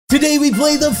Today we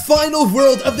play the final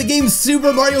world of the game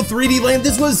Super Mario 3D Land.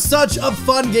 This was such a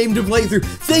fun game to play through.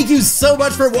 Thank you so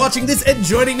much for watching this and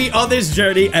joining me on this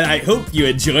journey, and I hope you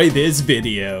enjoy this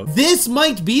video. This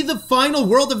might be the final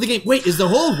world of the game. Wait, is the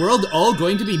whole world all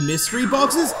going to be mystery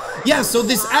boxes? Yeah, so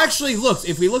this actually looks,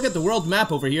 if we look at the world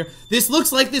map over here, this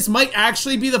looks like this might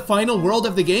actually be the final world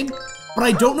of the game. But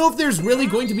I don't know if there's really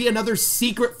going to be another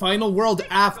secret final world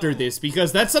after this,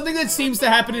 because that's something that seems to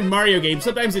happen in Mario games.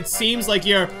 Sometimes it seems like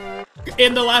you're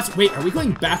in the last— wait, are we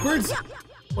going backwards?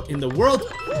 What in the world?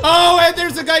 Oh, and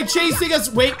there's a guy chasing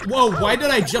us! Wait, whoa, why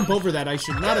did I jump over that? I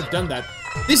should not have done that.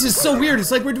 This is so weird.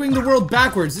 It's like we're doing the world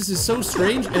backwards. This is so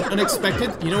strange and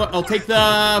unexpected. You know what? I'll take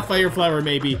the fire flower,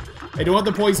 maybe. I don't want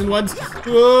the poison ones.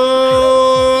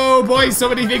 Oh boy, so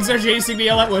many things are chasing me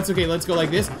all at once. Okay, let's go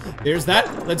like this. There's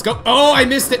that. Let's go. Oh, I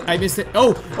missed it. I missed it.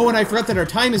 Oh, and I forgot that our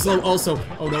time is low also.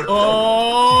 Oh no.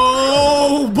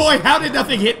 Oh boy, how did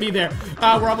nothing hit me there?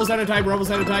 We're almost out of time. We're almost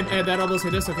out of time. And that almost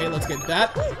hit us. Okay, let's get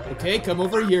that. Okay, come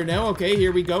over here now. Okay,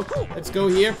 here we go. Let's go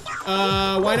here.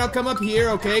 Why not come up here?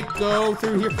 Okay, go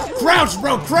through here. Crouch,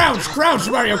 bro. Crouch. Crouch,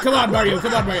 Mario. Come on, Mario.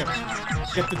 Come on, Mario.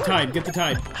 Get the time, get the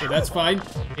time. Okay, that's fine.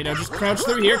 Okay, now just crouch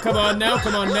through here. Come on now,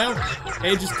 come on now.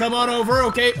 Hey, just come on over.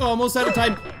 Okay, almost out of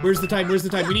time. Where's the time? Where's the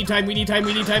time? We need time, we need time,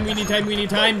 we need time, we need time, we need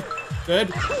time.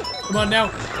 Good. Come on now.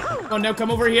 Come on now, come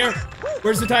over here.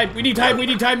 Where's the time? We need time, we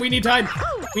need time, we need time.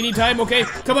 We need time, okay.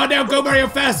 Come on now, go Mario,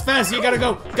 fast, fast. You gotta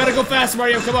go. Gotta go fast,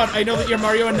 Mario. Come on. I know that you're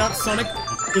Mario and not Sonic.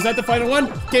 Was that the final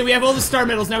one? Okay, we have all the star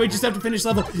medals. Now we just have to finish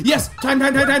level. Yes! Time,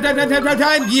 time, time, time, time, time, time, time,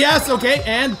 time. Yes, okay,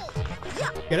 and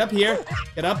get up here.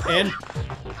 Get up and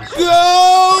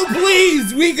go,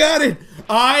 please! We got it!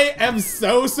 I am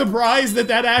so surprised that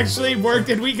that actually worked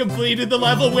and we completed the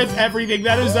level with everything.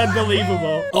 That is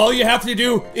unbelievable. All you have to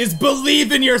do is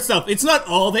believe in yourself. It's not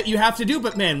all that you have to do,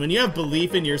 but man, when you have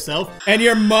belief in yourself and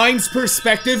your mind's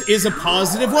perspective is a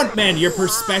positive one, man, your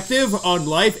perspective on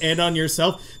life and on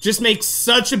yourself just makes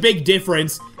such a big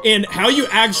difference in how you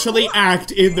actually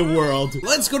act in the world.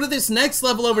 Let's go to this next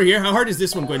level over here. How hard is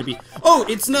this one going to be? Oh,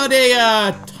 it's not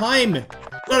a time.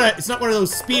 It's not one of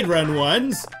those speedrun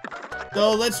ones.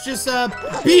 So let's just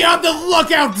be on the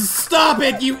lookout. Stop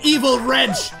it, you evil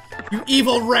wrench. You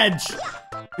evil wrench.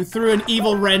 You threw an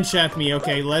evil wrench at me.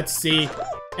 Okay, let's see.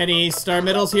 Any star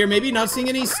medals here? Maybe not seeing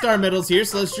any star medals here,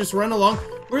 so let's just run along.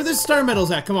 Where are the star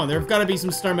medals at? Come on, there have got to be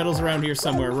some star medals around here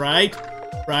somewhere, right?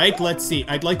 Right, let's see.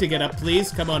 I'd like to get up,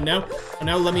 please. Come on now.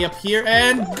 Now let me up here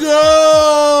and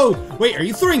go! Wait, are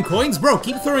you throwing coins? Bro,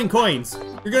 keep throwing coins.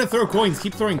 You're gonna throw coins.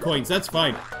 Keep throwing coins. That's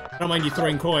fine. I don't mind you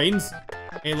throwing coins.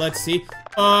 Okay, let's see.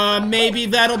 Maybe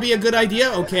that'll be a good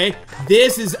idea. Okay,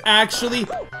 this is actually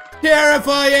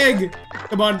terrifying.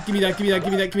 Come on, give me that, give me that,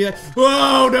 give me that, give me that.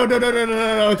 Whoa, no, no, no, no, no,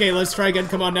 no. Okay, let's try again.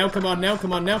 Come on now, come on now,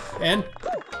 come on now. And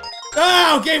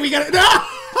oh, okay, we got it. No!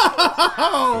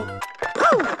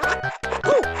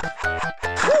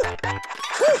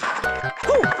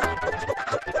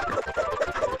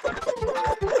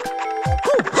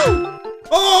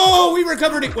 Oh, we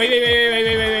recovered it.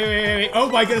 Wait. Oh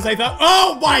my goodness,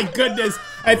 oh my goodness.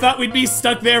 I thought we'd be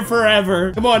stuck there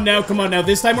forever. Come on now, come on now.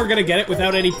 This time we're gonna get it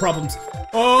without any problems.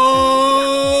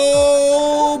 Oh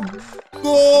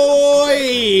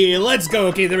boy. Let's go.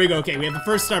 Okay, there we go. Okay, we have the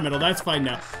first star medal. That's fine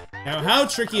now. Now, how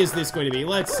tricky is this going to be?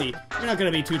 Let's see. You're not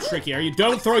gonna be too tricky, are you?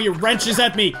 Don't throw your wrenches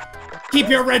at me. Keep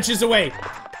your wrenches away.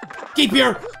 Keep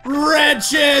your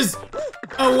wrenches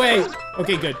away.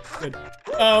 Okay, good, good.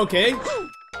 Okay. Is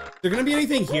there gonna be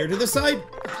anything here to the side?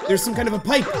 There's some kind of a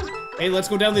pipe. Hey, let's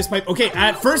go down this pipe. Okay,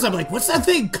 at first I'm like, what's that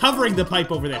thing covering the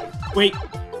pipe over there? Wait.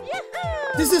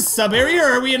 Is this a sub area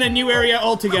or are we in a new area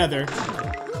altogether?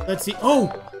 Let's see.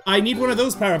 Oh, I need one of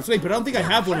those power-ups. Wait, but I don't think I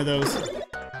have one of those.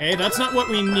 Okay, that's not what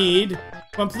we need.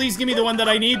 Come on, please give me the one that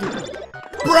I need.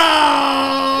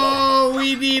 Bro!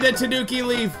 We need a Tanuki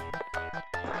leaf.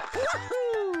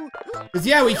 Because,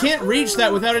 yeah, we can't reach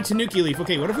that without a Tanuki leaf.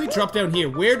 Okay, what if we drop down here?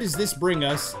 Where does this bring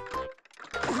us?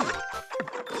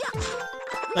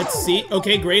 Let's see.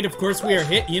 Okay, great. Of course we are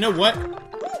hit. You know what?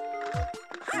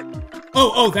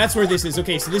 Oh, that's where this is.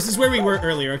 Okay, so this is where we were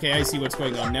earlier. Okay, I see what's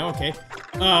going on now. Okay.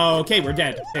 Oh, okay, we're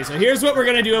dead. Okay, so here's what we're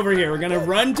gonna do over here. We're gonna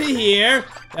run to here.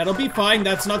 That'll be fine.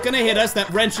 That's not gonna hit us. That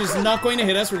wrench is not going to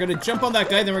hit us. We're gonna jump on that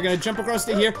guy. Then we're gonna jump across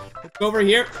to here. Go over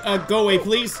here. Go away,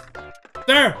 please.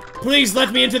 Sir, please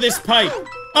let me into this pipe.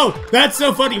 Oh, that's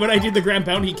so funny. When I did the ground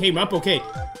pound, he came up. Okay.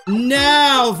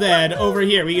 Now then, over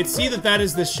here, we can see that that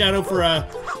is the shadow for a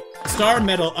star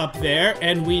medal up there.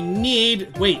 And we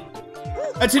need... wait.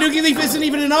 A Tanuki leaf isn't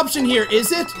even an option here,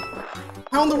 is it?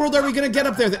 How in the world are we gonna get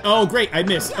up there? Oh, great. I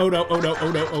missed. Oh, no. Oh, no.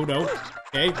 Oh, no. Oh, no.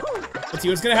 Okay. Let's see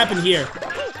what's gonna happen here.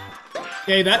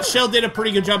 Okay, that shell did a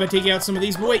pretty good job at taking out some of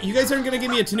these, but wait, you guys aren't gonna give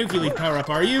me a Tanuki Leaf power-up,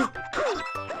 are you?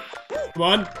 Come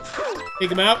on, take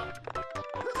them out.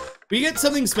 We get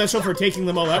something special for taking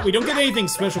them all out. We don't get anything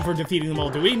special for defeating them all,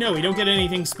 do we? No, we don't get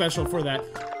anything special for that.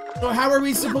 So how are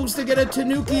we supposed to get a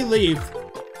Tanuki Leaf?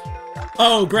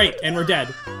 Oh, great, and we're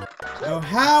dead. Now,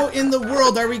 how in the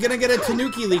world are we gonna get a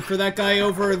Tanuki Leaf for that guy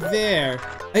over there?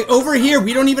 Like, over here,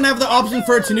 we don't even have the option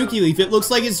for a Tanuki Leaf. It looks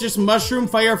like it's just Mushroom,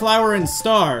 Fire Flower, and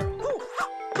Star.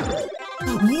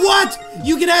 What?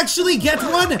 You can actually get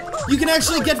one? You can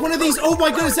actually get one of these? Oh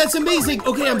my goodness, that's amazing.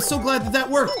 Okay, I'm so glad that that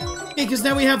worked. Okay, because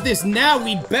now we have this. Now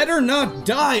we better not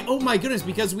die. Oh my goodness,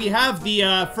 because we have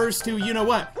the first two, you know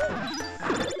what?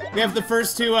 We have the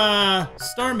first two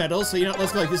star medals, so you know,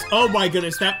 let's go like this. Oh my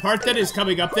goodness, that part that is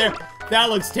coming up there, that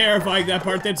looks terrifying, that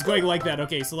part that's going like that.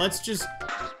 Okay, so let's just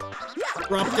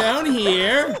drop down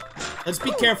here. Let's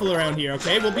be careful around here,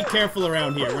 okay? We'll be careful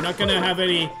around here. We're not gonna have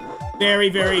any very,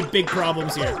 very big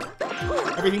problems here.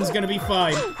 Everything's gonna be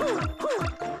fine.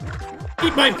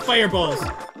 Eat my fireballs.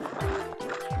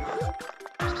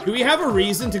 Do we have a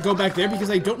reason to go back there?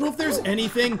 Because I don't know if there's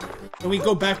anything when we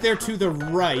go back there to the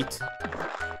right.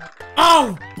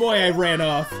 Oh, boy, I ran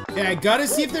off. Yeah, I gotta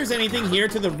see if there's anything here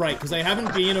to the right, because I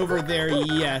haven't been over there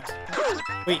yet.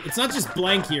 Wait, it's not just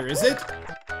blank here, is it?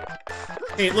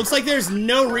 Okay, it looks like there's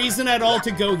no reason at all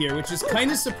to go here, which is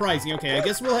kind of surprising. Okay, I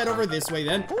guess we'll head over this way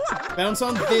then. Bounce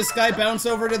on this guy, bounce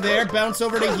over to there, bounce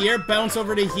over to here, bounce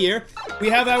over to here. We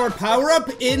have our power-up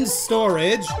in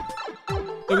storage,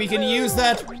 so we can use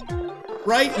that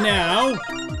right now.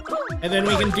 And then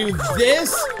we can do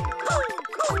this.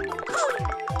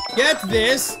 Get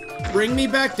this. Bring me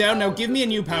back down. Now give me a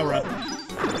new power-up.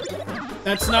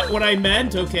 That's not what I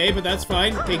meant. Okay, but that's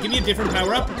fine. Okay, give me a different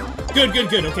power-up. Good, good,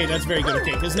 good. Okay, that's very good.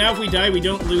 Okay, because now if we die, we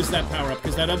don't lose that power-up,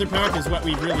 because that other power-up is what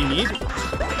we really need.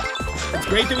 It's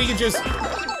great that we can just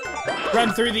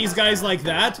run through these guys like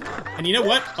that. And you know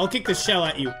what? I'll kick the shell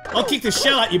at you. I'll kick the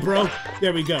shell at you, bro.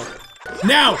 There we go.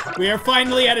 Now, we are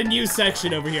finally at a new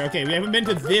section over here. Okay, we haven't been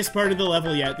to this part of the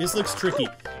level yet. This looks tricky.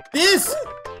 This,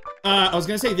 I was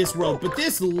gonna say this world, but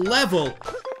this level,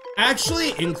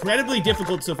 actually incredibly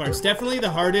difficult so far. It's definitely the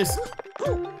hardest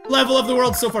level of the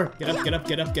world so far. Get up, get up,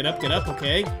 get up, get up, get up,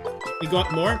 okay. We go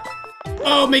up more.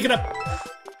 Oh, make it up.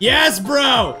 Yes,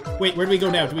 bro! Wait, where do we go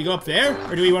now? Do we go up there?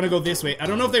 Or do we want to go this way? I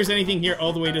don't know if there's anything here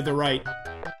all the way to the right.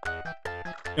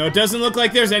 No, it doesn't look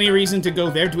like there's any reason to go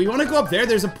there. Do we want to go up there?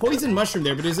 There's a poison mushroom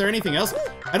there, but is there anything else?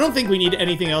 I don't think we need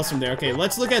anything else from there. Okay,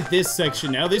 let's look at this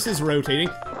section now. This is rotating.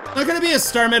 Not gonna be a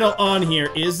star medal on here,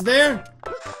 is there?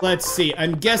 Let's see.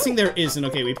 I'm guessing there isn't.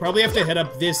 Okay, we probably have to head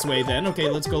up this way then. Okay,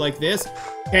 let's go like this.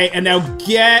 Okay, and now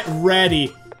get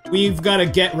ready. We've got to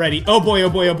get ready. Oh boy, oh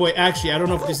boy, oh boy. Actually, I don't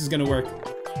know if this is gonna work.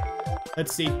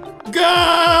 Let's see.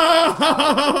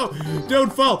 Go!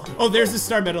 Don't fall. Oh, there's the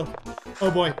star medal.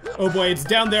 Oh boy, it's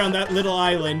down there on that little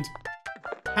island.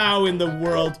 How in the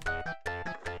world?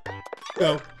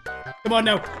 Go. Come on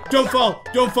now. Don't fall.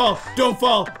 Don't fall. Don't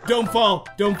fall. Don't fall.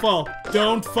 Don't fall.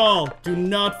 Don't fall. Do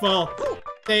not fall.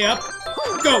 Stay up.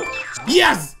 Go.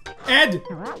 Yes! Ed!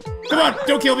 Come on.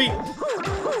 Don't kill me.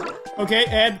 Okay,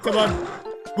 Ed, come on.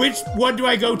 Which one do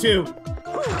I go to?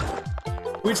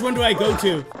 Which one do I go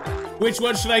to? Which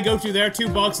one should I go to? There are two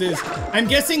boxes. I'm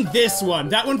guessing this one.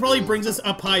 That one probably brings us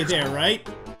up high there, right?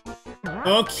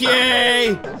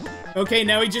 Okay. Okay,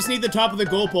 now we just need the top of the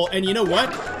goal pole. And you know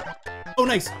what? Oh,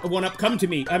 nice. A one-up. Come to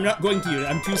me. I'm not going to you.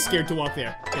 I'm too scared to walk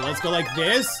there. Okay, let's go like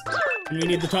this. And we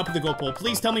need the top of the goal pole.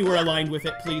 Please tell me we're aligned with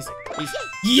it, please. Please.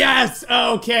 Yes!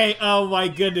 Okay. Oh my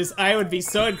goodness. I would be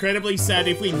so incredibly sad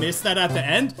if we missed that at the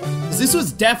end. Because this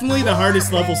was definitely the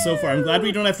hardest level so far. I'm glad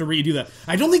we don't have to redo that.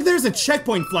 I don't think there's a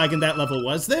checkpoint flag in that level,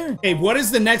 was there? Okay, what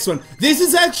is the next one? This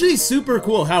is actually super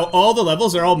cool how all the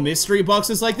levels are all mystery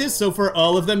boxes like this. So for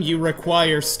all of them, you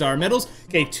require star medals.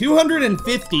 Okay,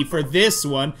 250 for this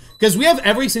one. Because we have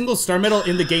every single star medal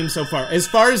in the game so far, as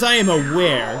I am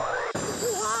aware.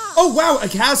 Oh wow, a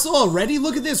castle already?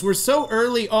 Look at this, we're so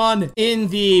early on in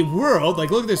the world. Like,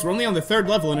 look at this, we're only on the 3rd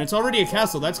level and it's already a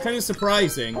castle. That's kind of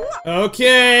surprising.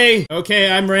 Okay,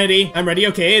 I'm ready.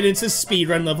 Okay, and it's a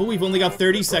speedrun level. We've only got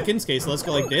 30 seconds. Okay, so let's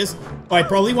go like this. Oh, I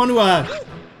probably want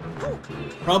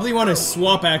to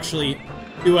swap actually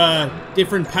to a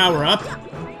different power-up.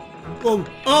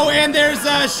 Oh, and there's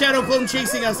a shadow clone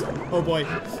chasing us. Oh boy.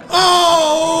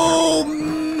 Oh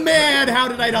man, how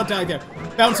did I not die there?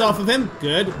 Bounce off of him.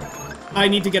 Good. I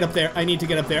need to get up there. I need to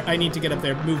get up there.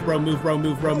 Move, bro, move, bro,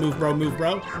 move, bro, move, bro, move,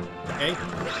 bro. Okay.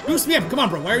 Boost me up. Come on,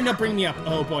 bro. Why are you not bringing me up?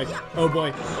 Oh boy. Oh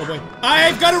boy. Oh boy.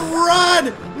 I've got to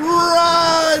run!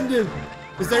 Run!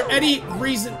 Is there any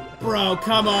reason? Bro,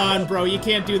 come on, bro. You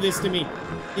can't do this to me.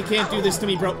 You can't do this to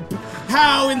me, bro.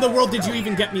 How in the world did you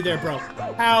even get me there, bro?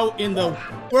 How in the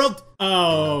world?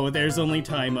 Oh, there's only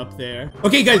time up there.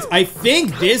 Okay, guys, I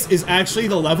think this is actually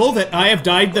the level that I have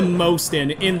died the most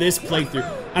in this playthrough.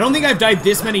 I don't think I've died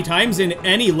this many times in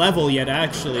any level yet,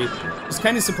 actually. It's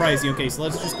kind of surprising. Okay, so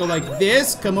let's just go like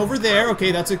this. Come over there.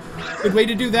 Okay, that's a good way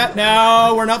to do that.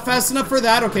 No, we're not fast enough for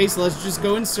that. Okay, so let's just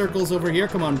go in circles over here.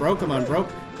 Come on, bro. Come on, bro.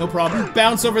 No problem.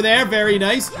 Bounce over there. Very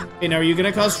nice. Okay, now are you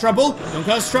gonna cause trouble? Don't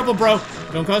cause trouble, bro.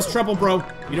 Don't cause trouble, bro.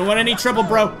 You don't want any trouble,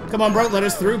 bro. Come on, bro. Let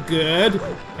us through. Good.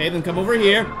 Okay, then come over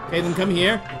here. Okay, then come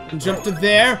here. And jump to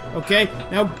there. Okay,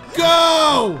 now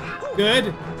go!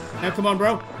 Good. Now come on,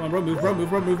 bro. Come on, bro. Move, bro. Move,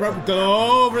 bro. Move, bro.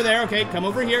 Go over there. Okay, come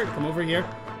over here. Come over here.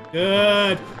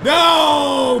 Good.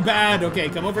 No! Bad. Okay,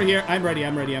 come over here. I'm ready.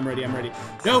 I'm ready. I'm ready. I'm ready.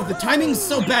 No, the timing's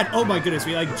so bad. Oh my goodness.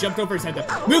 We like jumped over his head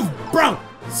there. Move, bro!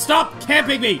 Stop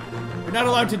camping me! We're not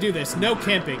allowed to do this. No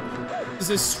camping. This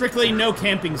is strictly no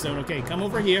camping zone. Okay, come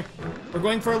over here. We're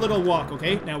going for a little walk,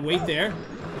 okay? Now wait there.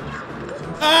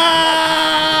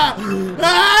 Ah!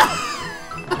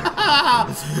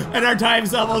 Ah! And our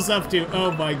time's almost up too.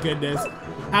 Oh my goodness.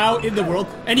 How in the world?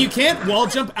 And you can't wall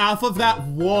jump off of that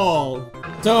wall.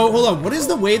 So, hold on. What is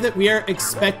the way that we are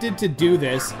expected to do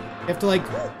this? You have to, like,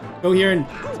 go here and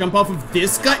jump off of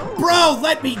this guy? Bro,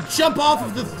 let me jump off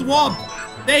of the thwomp.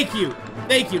 Thank you.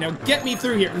 Thank you. Now get me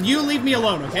through here. You leave me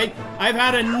alone, okay? I've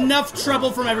had enough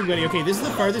trouble from everybody. Okay, this is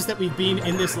the farthest that we've been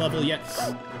in this level yet.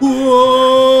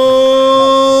 Whoa!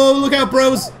 Look out,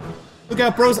 bros. Look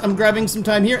out, bros. I'm grabbing some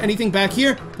time here. Anything back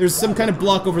here? There's some kind of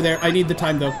block over there. I need the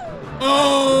time, though.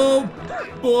 Oh,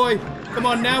 boy. Come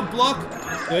on now, block.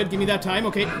 Good, give me that time.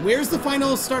 Okay, where's the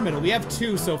final star medal? We have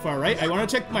 2 so far, right? I want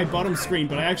to check my bottom screen,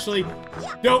 but I actually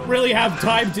don't really have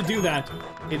time to do that.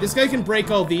 Okay, this guy can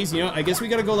break all these, you know. I guess we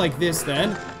gotta go like this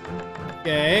then.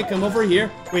 Okay, come over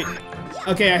here. Wait.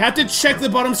 Okay, I have to check the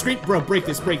bottom screen. Bro, break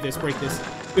this, break this, break this.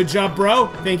 Good job, bro.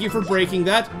 Thank you for breaking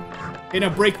that. Okay, now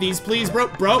break these, please, bro.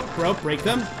 Bro, break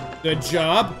them. Good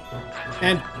job.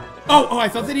 And... Oh, I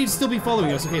thought that he'd still be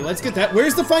following us. Okay, let's get that.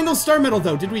 Where's the final star medal,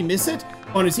 though? Did we miss it?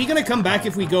 Oh, and is he gonna come back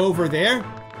if we go over there?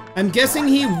 I'm guessing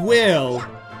he will.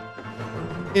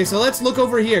 Okay, so let's look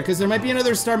over here, because there might be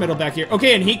another star medal back here.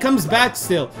 Okay, and he comes back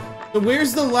still. So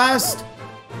where's the last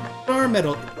star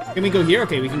medal? Can we go here?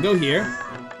 Okay, we can go here.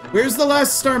 Where's the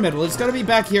last star medal? It's gotta be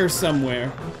back here somewhere.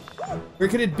 Where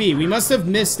could it be? We must have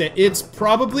missed it. It's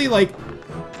probably, like,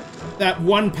 that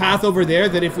one path over there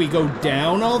that if we go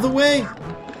down all the way...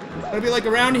 Gotta be like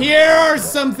around here or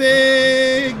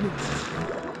something.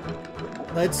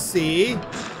 Let's see.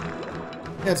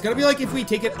 Yeah, it's gotta be like if we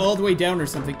take it all the way down or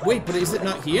something. Wait, but is it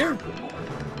not here?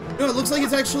 No, it looks like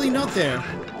it's actually not there.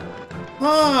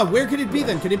 Huh, where could it be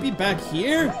then? Could it be back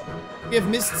here? We have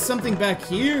missed something back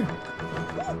here.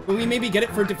 Will we maybe get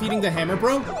it for defeating the hammer,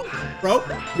 bro? Bro,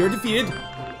 you're defeated.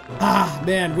 Ah,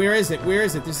 man, where is it? Where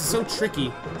is it? This is so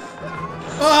tricky.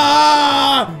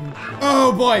 Ah!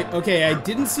 Oh boy. Okay, I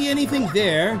didn't see anything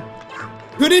there.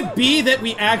 Could it be that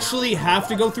we actually have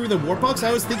to go through the warp box?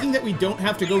 I was thinking that we don't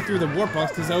have to go through the warp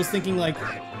box because I was thinking like,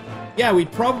 yeah, we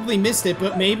probably missed it,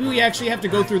 but maybe we actually have to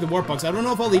go through the warp box. I don't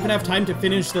know if I'll even have time to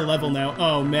finish the level now.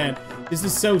 Oh man, this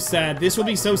is so sad. This will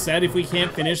be so sad if we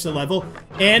can't finish the level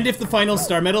and if the final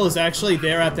star medal is actually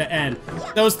there at the end.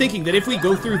 I was thinking that if we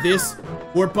go through this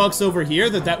warp box over here,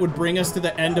 that would bring us to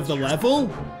the end of the level.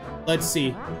 Let's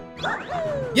see.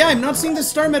 Yeah, I'm not seeing the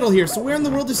star medal here, so where in the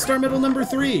world is star medal number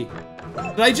 3?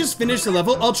 Did I just finish the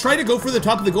level? I'll try to go for the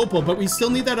top of the goal pole, but we still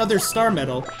need that other star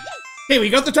medal. Hey, we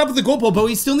got the top of the goal pole, but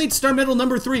we still need star medal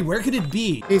number 3. Where could it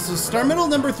be? Okay, so star medal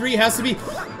number 3 has to be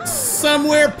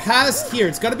somewhere past here.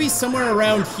 It's got to be somewhere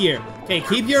around here. Okay,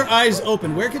 keep your eyes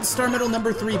open. Where could star medal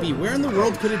number 3 be? Where in the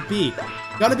world could it be?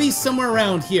 Got to be somewhere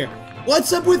around here.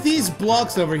 What's up with these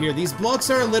blocks over here? These blocks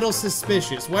are a little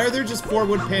suspicious. Why are there just 4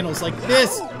 wood panels like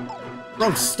this?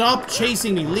 Bro, stop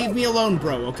chasing me. Leave me alone,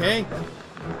 bro, okay?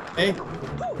 Okay.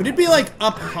 Could it be, like,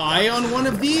 up high on one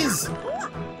of these?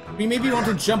 We maybe want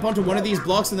to jump onto one of these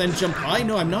blocks and then jump high?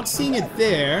 No, I'm not seeing it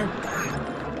there.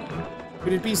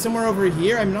 Could it be somewhere over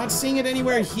here? I'm not seeing it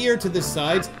anywhere here to the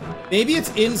sides. Maybe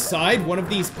it's inside one of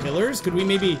these pillars? Could we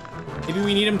maybe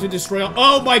we need him to destroy all—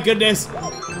 Oh my goodness!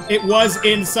 It was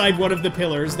inside one of the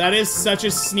pillars. That is such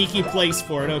a sneaky place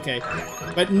for it. Okay.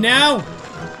 But now,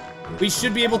 we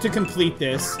should be able to complete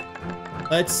this.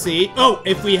 Let's see. Oh,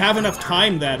 if we have enough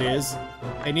time, that is.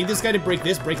 I need this guy to break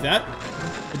this, break that.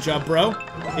 Good job, bro.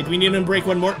 Okay, do we need him to break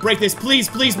one more? Break this, please,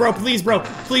 please, bro, please, bro,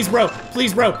 please, bro,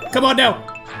 please, bro. Come on now.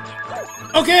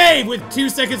 Okay, with 2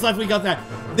 seconds left, we got that.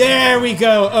 There we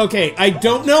go. Okay, I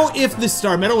don't know if the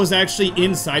star medal was actually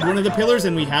inside one of the pillars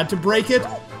and we had to break it,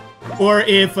 or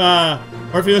if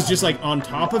it was just like on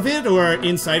top of it or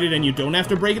inside it and you don't have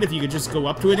to break it if you could just go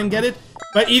up to it and get it.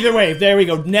 But either way, there we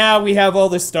go. Now we have all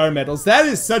the star medals. That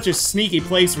is such a sneaky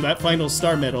place for that final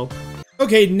star medal.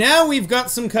 Okay, now we've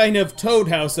got some kind of toad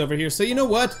house over here. So you know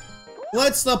what?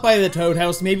 Let's stop by the toad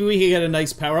house. Maybe we can get a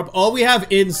nice power-up. All we have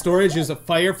in storage is a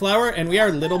fire flower, and we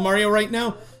are Little Mario right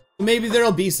now. Maybe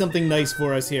there'll be something nice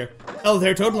for us here. Oh,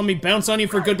 there, Toad. Let me bounce on you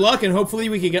for good luck, and hopefully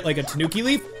we can get, like, a Tanuki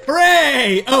leaf.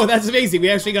 Hooray! Oh, that's amazing. We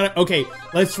actually got it. Okay,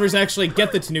 let's first actually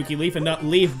get the Tanuki leaf and not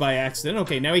leave by accident.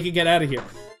 Okay, now we can get out of here.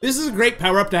 This is a great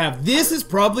power-up to have. This is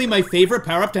probably my favorite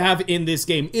power-up to have in this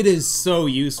game. It is so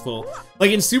useful.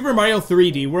 Like, in Super Mario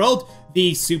 3D World,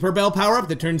 the Super Bell power-up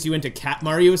that turns you into Cat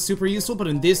Mario is super useful, but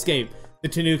in this game, the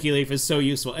Tanuki leaf is so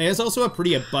useful, and it's also a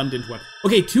pretty abundant one.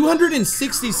 Okay,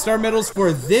 260 star medals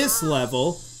for this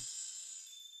level.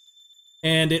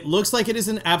 And it looks like it is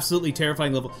an absolutely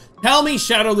terrifying level. Tell me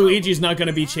Shadow Luigi's not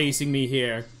gonna be chasing me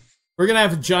here. We're gonna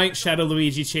have giant Shadow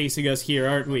Luigi chasing us here,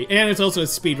 aren't we? And it's also a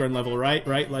speedrun level, right?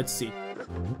 Right, let's see.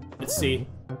 Let's see.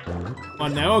 Come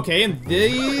on now, okay, and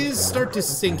these start to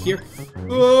sink here.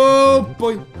 Oh,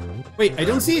 boy. Wait, I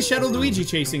don't see a Shadow Luigi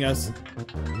chasing us.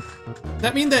 Does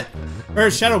that mean that...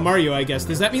 Or Shadow Mario, I guess.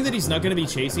 Does that mean that he's not going to be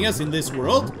chasing us in this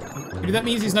world? Maybe that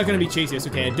means he's not going to be chasing us.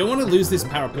 Okay, I don't want to lose this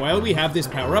power-up. While we have this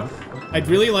power-up, I'd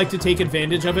really like to take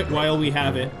advantage of it while we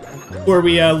have it. Or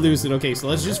we lose it. Okay, so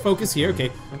let's just focus here.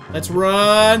 Okay, let's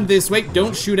run this way.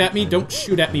 Don't shoot at me. Don't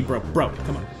shoot at me, bro. Bro,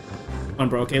 come on. Come on,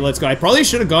 bro. Okay, let's go. I probably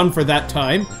should have gone for that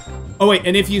time. Oh, wait,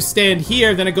 and if you stand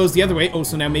here, then it goes the other way. Oh,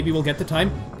 so now maybe we'll get the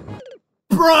time.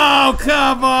 Bro,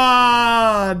 come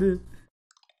on!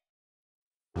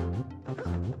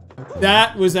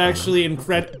 That was actually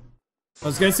incredible. I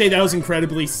was gonna say that was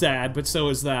incredibly sad, but so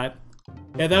is that.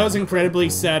 Yeah, that was incredibly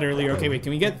sad earlier. Okay, wait,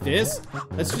 can we get this?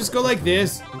 Let's just go like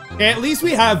this. Okay, at least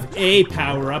we have a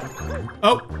power-up.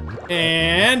 Oh,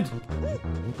 and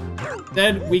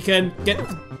then we can get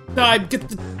the time. Get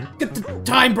the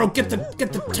time, bro. Get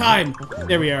the time.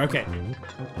 There we are. Okay,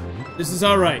 this is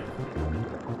all right.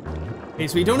 Okay,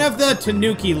 so we don't have the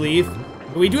Tanuki leaf,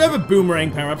 but we do have a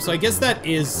boomerang power-up, so I guess that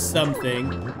is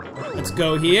something. Let's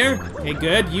go here. Okay,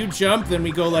 good. You jump, then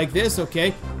we go like this,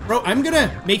 okay. Bro, I'm gonna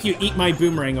make you eat my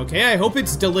boomerang, okay? I hope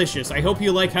it's delicious. I hope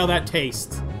you like how that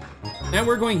tastes. Now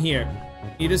we're going here.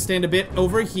 You just stand a bit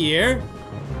over here,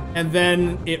 and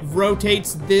then it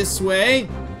rotates this way.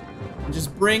 And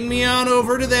just bring me on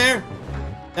over to there.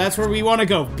 That's where we want to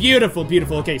go. Beautiful,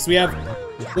 beautiful. Okay, so we have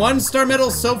 1 star medal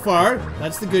so far.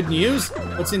 That's the good news.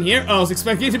 What's in here? Oh, I was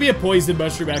expecting it to be a poison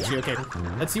mushroom, actually. Okay,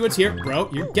 let's see what's here. Bro,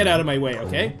 you get out of my way,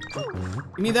 okay?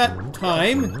 Give me that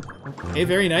time. Okay,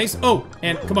 very nice. Oh,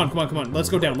 and come on, come on, come on. Let's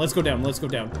go down, let's go down, let's go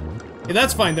down. Okay,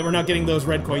 that's fine that we're not getting those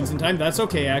red coins in time. That's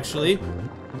okay, actually.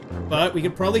 But we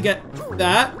could probably get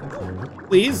that.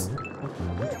 Please.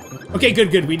 Okay, good,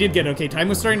 good. We did get it. Okay, time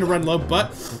was starting to run low,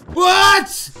 but...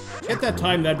 What? Get that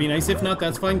time, that'd be nice. If not,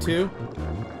 that's fine, too.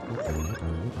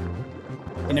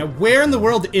 Okay, now, where in the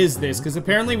world is this? Because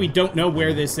apparently we don't know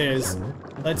where this is.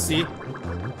 Let's see.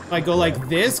 If I go like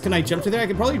this, can I jump to there? I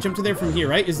can probably jump to there from here,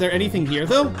 right? Is there anything here,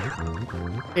 though?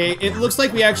 Okay, it looks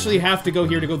like we actually have to go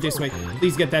here to go this way.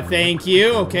 Please get that. Thank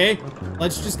you. Okay,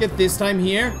 let's just get this time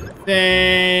here.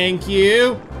 Thank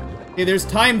you. Okay, there's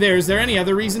time there. Is there any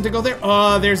other reason to go there?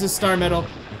 Oh, there's a star medal.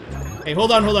 Okay,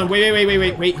 hold on, hold on.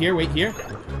 Wait here.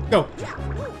 Go.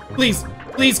 Please,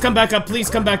 please come back up. Please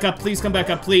come back up. Please come back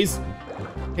up, please.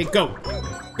 Okay, go.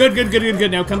 Good, good, good, good,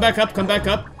 good. Now come back up, come back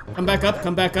up. Come back up,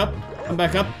 come back up, come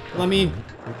back up. Let me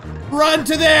run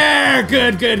to there.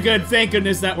 Good, good, good. Thank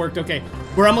goodness that worked. Okay,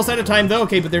 we're almost out of time though.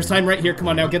 Okay, but there's time right here. Come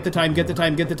on now, get the time, get the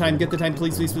time, get the time, get the time.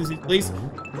 Please, please, please, please.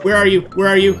 Where are you? Where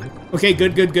are you? Okay,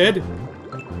 good, good, good.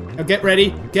 Now get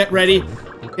ready, get ready,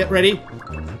 get ready,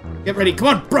 get ready. Come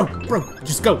on, bro, bro,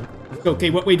 just go. Go.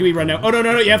 Okay, what way do we run now? Oh, no,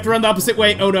 no, no, you have to run the opposite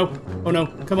way. Oh, no. Oh, no.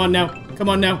 Come on now. Come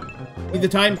on now. Need the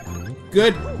time.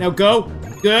 Good. Now go.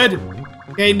 Good.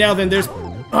 Okay, now then there's...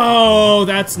 Oh,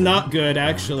 that's not good,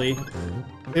 actually.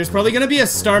 There's probably gonna be a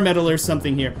star medal or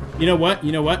something here. You know what?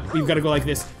 You know what? We've got to go like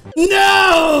this.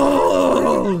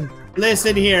 No!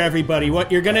 Listen here, everybody.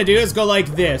 What you're gonna do is go like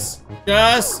this.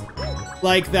 Just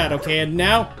like that, okay? And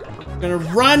now... gonna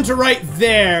run to right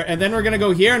there, and then we're gonna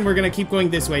go here, and we're gonna keep going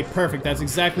this way. Perfect, that's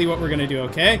exactly what we're gonna do,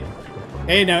 okay?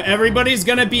 Hey, now everybody's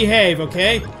gonna behave,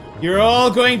 okay? You're all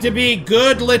going to be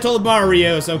good little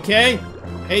Marios, okay?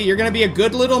 Hey, you're gonna be a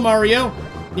good little Mario.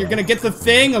 You're gonna get the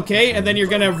thing, okay? And then you're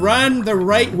gonna run the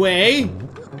right way.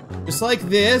 Just like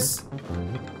this.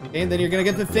 Okay, and then you're gonna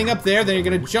get the thing up there, then you're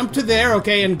gonna jump to there,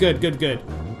 okay, and good.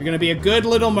 You're gonna be a good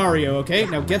little Mario, okay?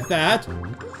 Now get that.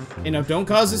 Okay, now don't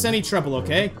cause us any trouble,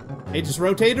 okay? Okay, just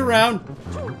rotate around.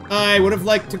 I would have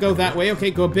liked to go that way.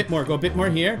 Okay, go a bit more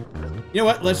here. You know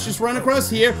what? Let's just run across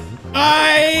here.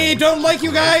 I don't like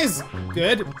you guys!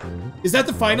 Good. Is that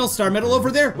the final star medal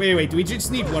over there? Wait, do we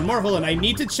just need one more? Hold on, I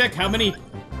need to check how many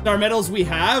star medals we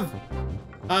have.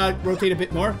 Rotate a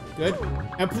bit more. Good.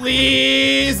 Now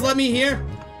please let me here.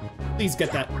 Please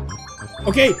get that.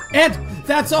 Okay, and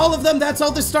that's all of them. That's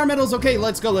all the star medals. Okay,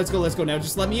 let's go. Now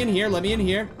just let me in here.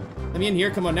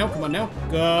 Come on now.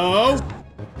 Go.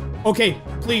 Okay,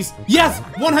 please. Yes!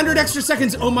 100 extra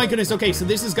seconds. Oh my goodness. Okay, so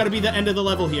this has got to be the end of the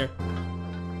level here.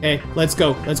 Okay, let's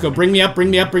go. Bring me up.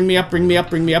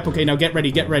 Okay, now get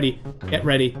ready.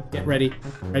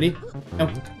 Ready?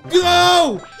 Now,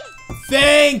 go!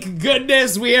 Thank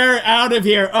goodness we are out of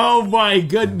here. Oh my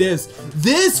goodness.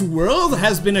 This world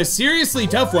has been a seriously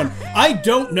tough one. I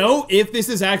don't know if this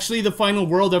is actually the final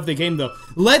world of the game though.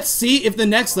 Let's see if the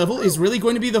next level is really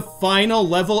going to be the final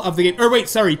level of the game. Or wait,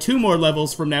 sorry, 2 more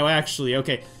levels from now actually.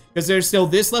 Okay, because there's still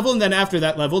this level and then after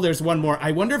that level there's one more.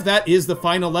 I wonder if that is the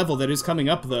final level that is coming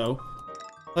up though.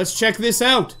 Let's check this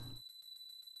out.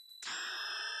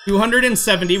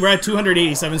 270, we're at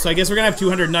 287, so I guess we're gonna have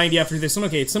 290 after this one.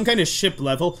 Okay, it's some kind of ship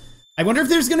level. I wonder if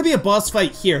there's gonna be a boss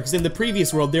fight here, because in the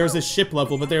previous world there was a ship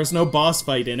level, but there was no boss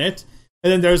fight in it.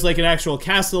 And then there's like an actual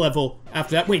castle level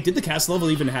after that. Wait, did the castle level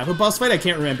even have a boss fight? I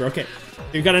can't remember. Okay,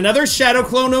 we've got another shadow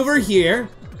clone over here,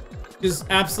 which is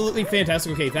absolutely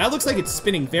fantastic. Okay, that looks like it's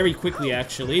spinning very quickly,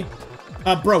 actually.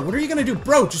 Bro, what are you gonna do?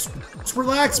 Bro, just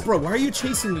relax, bro. Why are you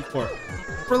chasing me for?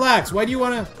 Relax. Why do you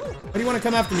wanna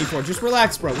come after me for? Just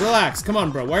relax, bro. Relax. Come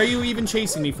on, bro. Why are you even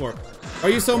chasing me for? Why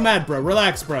are you so mad, bro?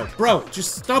 Relax, bro. Bro,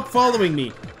 just stop following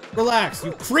me. Relax.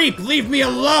 You creep. Leave me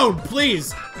alone,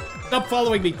 please. Stop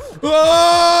following me.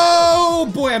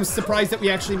 Oh, boy. I'm surprised that we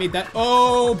actually made that.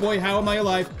 Oh, boy. How am I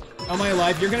alive? How am I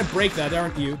alive? You're gonna break that,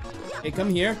 aren't you? Hey, come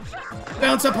here.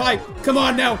 Bounce up high. Come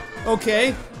on now.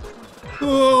 Okay.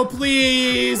 Oh,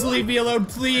 please leave me alone.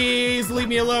 Please leave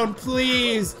me alone.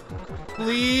 Please.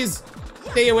 Please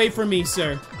stay away from me,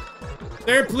 sir.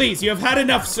 Sir, please. You have had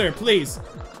enough, sir. Please.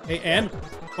 Hey, and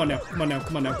come on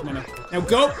now. Now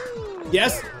go.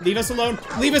 Yes, leave us alone.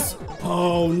 Leave us.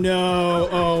 Oh no.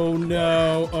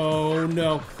 Oh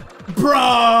no.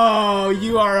 Bro,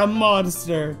 you are a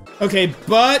monster. Okay,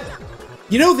 but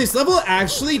you know, this level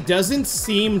actually doesn't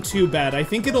seem too bad. I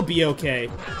think it'll be okay.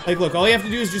 Like, look, all you have to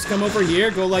do is just come over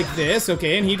here, go like this,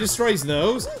 okay, and he destroys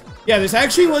those. Yeah, this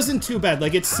actually wasn't too bad.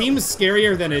 Like, it seems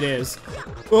scarier than it is.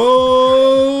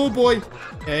 Oh, boy.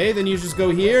 Okay, then you just go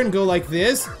here and go like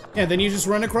this. Yeah, then you just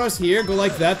run across here, go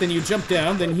like that, then you jump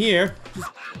down, then here.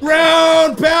 Just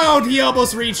round pound! He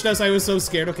almost reached us. I was so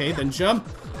scared. Okay, then jump.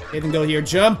 Okay, then go here,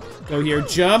 jump. Go here,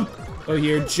 jump. Go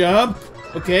here, jump.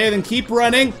 Okay, then keep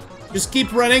running. Just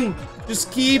keep running.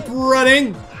 Just keep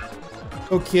running.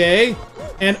 Okay.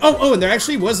 And, oh, and there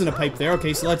actually wasn't a pipe there.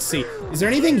 Okay, so let's see. Is there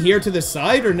anything here to the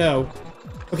side or no?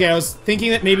 Okay, I was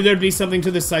thinking that maybe there'd be something to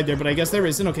the side there, but I guess there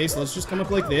isn't. Okay, so let's just come up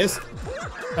like this.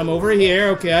 Come over here,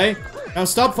 okay. Now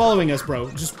stop following us, bro.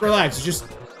 Just relax. Just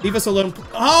leave us alone.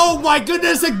 Oh my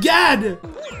goodness, again!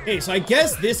 Okay, so I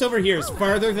guess this over here is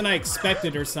farther than I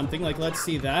expected or something. Like, let's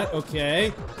see that.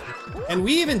 Okay. And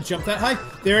we even jumped that high.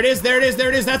 There it is, there it is, there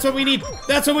it is. That's what we need.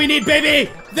 That's what we need, baby!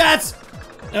 That's...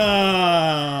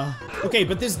 Okay,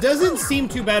 but this doesn't seem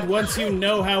too bad once you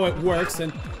know how it works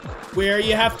and where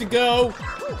you have to go,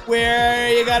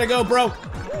 where you gotta go, bro.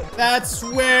 That's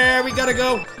where we gotta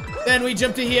go. Then we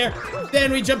jump to here.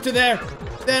 Then we jump to there.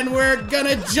 Then we're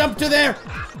gonna jump to there.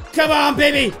 Come on,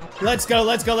 baby. Let's go,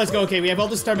 let's go, let's go. Okay, we have all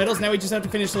the star medals. Now we just have to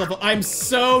finish the level. I'm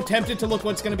so tempted to look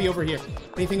what's gonna be over here.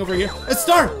 Anything over here? A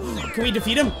star! Can we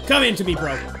defeat him? Come into me,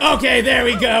 bro. Okay, there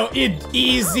we go.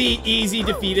 Easy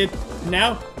defeated.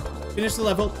 Now, finish the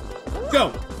level. Go.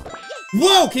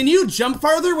 Whoa, can you jump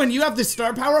farther when you have the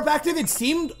star power-up active? It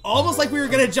seemed almost like we were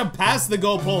gonna jump past the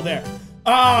goal pole there.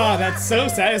 Ah, that's so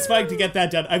satisfying to get that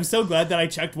done. I'm so glad that I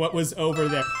checked what was over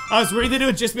there. I was worried that it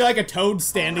would just be like a toad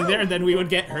standing there and then we would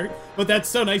get hurt. But that's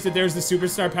so nice that there's the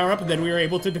superstar power-up and then we were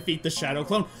able to defeat the shadow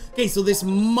clone. Okay, so this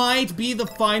might be the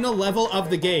final level of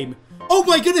the game. Oh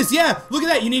my goodness, yeah! Look at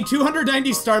that, you need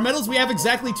 290 star medals. We have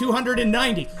exactly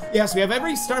 290. Yes, we have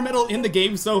every star medal in the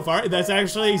game so far. That's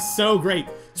actually so great.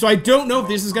 So I don't know if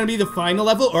this is gonna be the final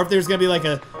level or if there's gonna be like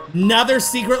another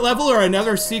secret level or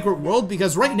another secret world,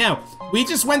 because right now, we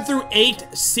just went through 8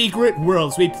 secret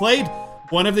worlds. We played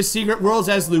one of the secret worlds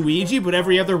as Luigi, but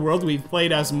every other world we've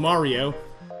played as Mario.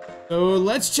 So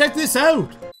let's check this out.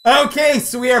 Okay,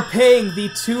 so we are paying the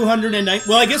 209.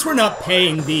 Well, I guess we're not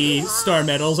paying the star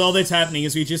medals. All that's happening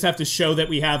is we just have to show that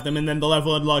we have them, and then the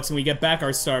level unlocks and we get back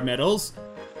our star medals.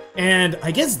 And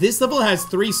I guess this level has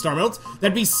 3 star medals.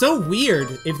 That'd be so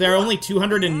weird if there are only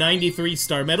 293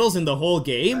 star medals in the whole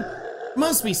game. It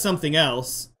must be something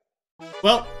else.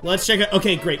 Well, let's check it.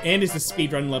 Okay, great. And it's the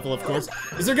speedrun level, of course.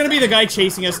 Is there gonna be the guy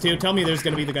chasing us too? Tell me there's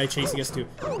gonna be the guy chasing us too.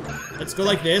 Let's go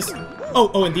like this.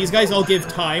 Oh, and these guys all give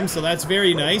time, so that's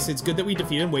very nice. It's good that we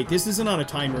defeat him. Wait, this isn't on a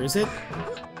timer, is it?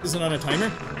 This isn't on a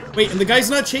timer? Wait, and the guy's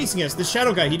not chasing us. The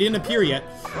shadow guy, he didn't appear yet.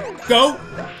 Go!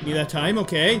 Give me that time,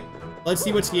 okay. Let's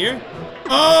see what's here.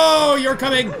 Oh, you're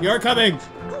coming! You're coming!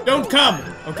 Don't come!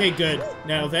 Okay, good.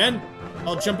 Now then,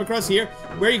 I'll jump across here.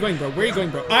 Where are you going, bro? Where are you going,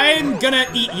 bro? I'm gonna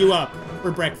eat you up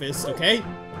for breakfast, okay?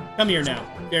 Come here now.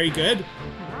 Very good.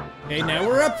 Okay, now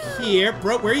we're up here.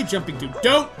 Bro, where are you jumping to?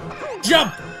 Don't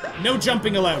jump! No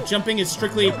jumping allowed. Jumping is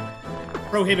strictly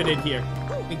prohibited here.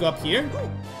 Let me go up here.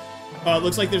 Oh, it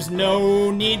looks like there's no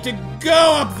need to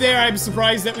go up there. I'm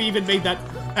surprised that we even made that.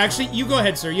 Actually, you go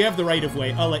ahead, sir. You have the right of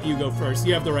way. I'll let you go first.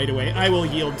 You have the right of way. I will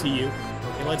yield to you.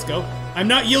 Okay, let's go. I'm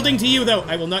not yielding to you, though.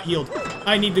 I will not yield.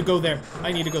 I need to go there.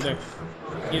 I need to go there.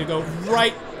 I need to go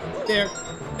right there.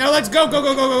 Now let's go, go,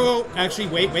 go, go, go, go. Actually,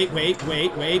 wait.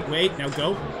 Now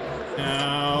go.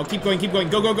 Now, keep going.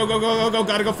 Go, go, go, go, go, go, go.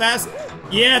 Gotta go fast.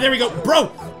 Yeah, there we go.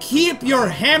 Bro, keep your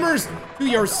hammers to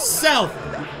yourself,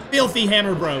 filthy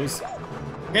hammer bros.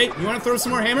 Okay, you want to throw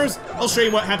some more hammers? I'll show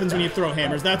you what happens when you throw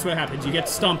hammers. That's what happens. You get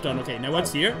stomped on. Okay, now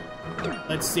what's here?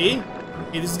 Let's see.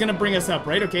 Okay, this is gonna bring us up,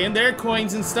 right? Okay, and there are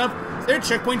coins and stuff. Is there a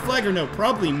checkpoint flag or no?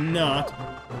 Probably not.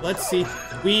 Let's see.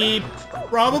 We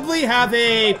probably have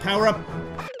a power-up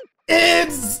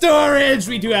in storage!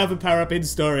 We do have a power-up in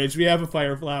storage. We have a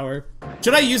fire flower.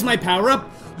 Should I use my power-up?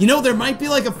 You know, there might be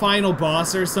like a final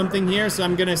boss or something here, so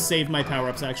I'm gonna save my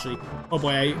power-ups, actually. Oh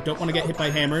boy, I don't want to get hit by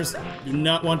hammers. Do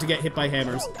not want to get hit by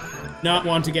hammers. Not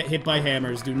want to get hit by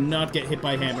hammers. Do not get hit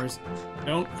by hammers.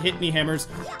 Don't hit me, hammers.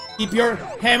 Keep your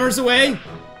hammers away.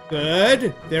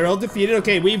 Good. They're all defeated.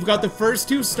 Okay, we've got the first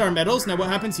 2 star medals. Now what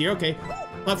happens here? Okay.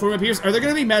 Platform appears. Are there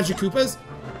gonna be Magic Koopas?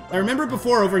 I remember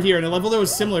before over here in a level that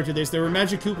was similar to this, there were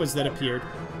Magic Koopas that appeared.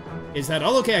 Is that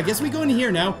all? Okay, I guess we go in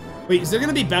here now. Wait, is there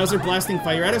gonna be Bowser blasting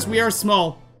fire at us? We are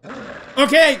small.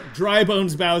 Okay! Dry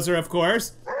Bones Bowser, of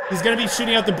course. He's gonna be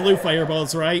shooting out the blue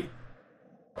fireballs, right?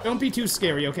 Don't be too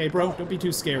scary, okay, bro? Don't be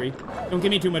too scary. Don't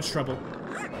give me too much trouble.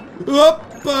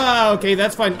 Oop! Okay,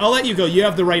 that's fine. I'll let you go. You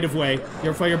have the right of way.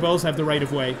 Your fireballs have the right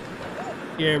of way.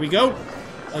 Here we go.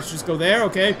 Let's just go there,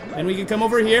 okay? Then we can come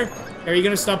over here. Are you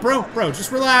gonna stop, bro? Bro,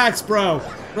 just relax, bro.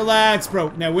 Relax, bro.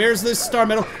 Now, where's this star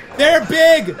medal? They're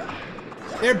big!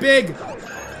 They're big!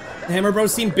 The hammer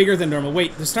bros seem bigger than normal.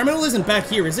 Wait, the star medal isn't back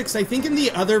here, is it? Because I think in the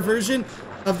other version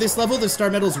of this level, the star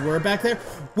medals were back there.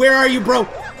 Where are you, bro?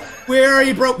 Where are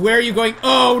you, bro? Where are you going?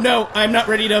 Oh, no. I'm not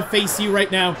ready to face you right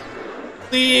now.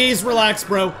 Please relax,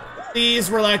 bro.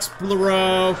 Please relax,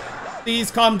 bro.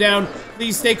 Please calm down.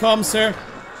 Please stay calm, sir.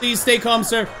 Please stay calm,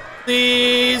 sir.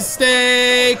 Please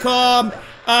stay calm.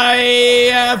 I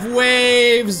have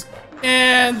waves.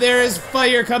 And there is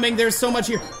fire coming. There's so much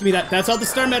here. Give me that. That's all the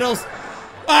star medals.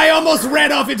 I almost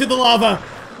ran off into the lava.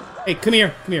 Hey, come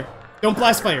here. Come here. Don't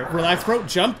blast fire. Relax, bro.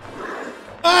 Jump.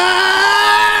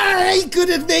 Ah! I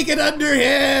couldn't make it under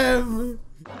him.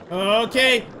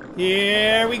 Okay.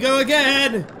 Here we go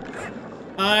again.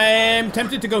 I'm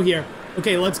tempted to go here.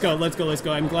 Okay, let's go. Let's go. Let's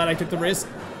go. I'm glad I took the risk.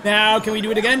 Now, can we do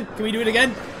it again? Can we do it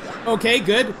again? Okay,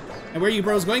 good. And where are you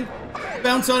bros going?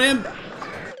 Bounce on him.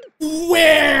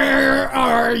 Where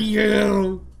are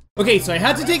you? Okay, so I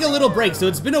had to take a little break, so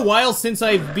it's been a while since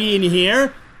I've been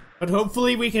here, but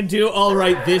hopefully we can do all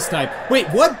right this time. Wait,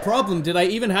 what problem did I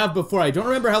even have before? I don't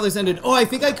remember how this ended. Oh, I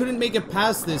think I couldn't make it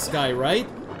past this guy, right?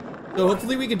 So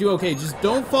hopefully we can do okay. Just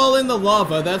don't fall in the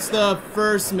lava. That's the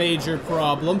first major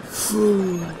problem.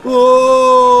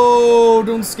 Oh,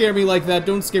 don't scare me like that.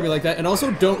 Don't scare me like that. And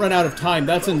also, don't run out of time.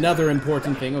 That's another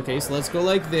important thing. Okay, so let's go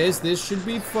like this. This should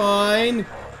be fine.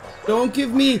 Don't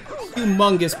give me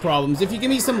humongous problems. If you give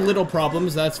me some little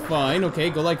problems, that's fine. Okay,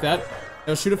 go like that.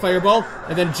 Now shoot a fireball,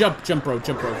 and then jump. Jump, bro.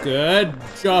 Jump, bro. Good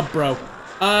job, bro.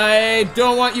 I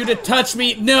don't want you to touch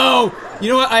me. No! You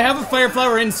know what? I have a fire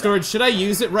flower in storage. Should I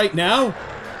use it right now?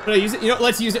 Should I use it? You know,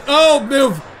 let's use it. Oh,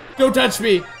 move! Don't touch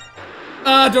me.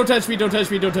 Don't touch me. Don't touch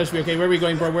me. Don't touch me. Okay, where are we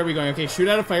going, bro? Where are we going? Okay, shoot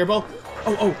out a fireball.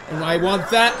 Oh, I want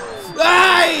that.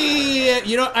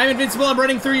 You know, I'm invincible. I'm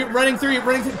running through you. Running through you.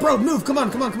 Bro, move. Come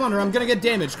on, or I'm gonna get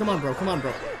damaged. Come on, bro. Come on,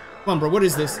 bro. What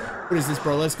is this? What is this,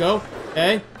 bro? Let's go.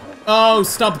 Okay. Oh,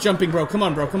 stop jumping, bro. Come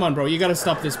on, bro. You gotta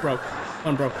stop this, bro. Come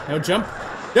on, bro. No, jump.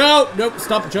 No,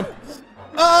 stop, jump.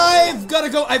 I've gotta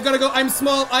go, I'm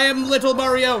small, I am little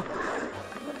Mario.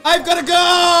 I've gotta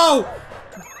go!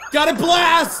 Gotta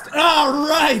blast! All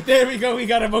right, there we go, we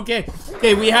got him, okay.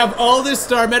 Okay, we have all the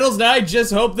star medals now. I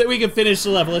just hope that we can finish the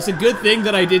level. It's a good thing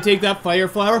that I did take that fire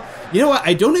flower. You know what,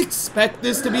 I don't expect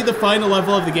this to be the final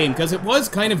level of the game, because it was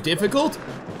kind of difficult.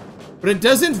 But it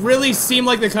doesn't really seem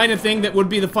like the kind of thing that would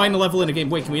be the final level in a game.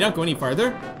 Wait, can we not go any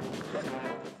farther?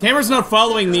 Camera's not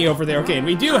following me over there. Okay, and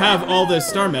we do have all the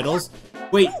star medals.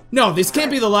 Wait, no, this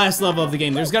can't be the last level of the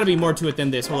game. There's gotta be more to it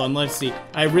than this. Hold on, let's see.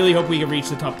 I really hope we can reach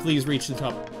the top. Please reach the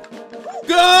top.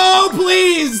 Go,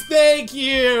 please! Thank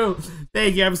you!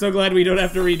 Thank you, I'm so glad we don't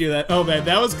have to redo that. Oh man,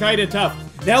 that was kinda tough.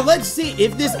 Now let's see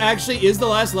if this actually is the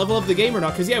last level of the game or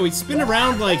not, because yeah, we spin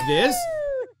around like this.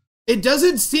 It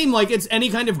doesn't seem like it's any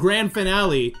kind of grand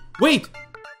finale. Wait!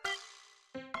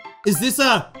 Is this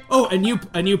a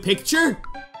new picture?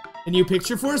 A new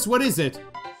picture for us? What is it?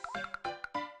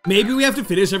 Maybe we have to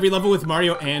finish every level with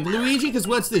Mario and Luigi, because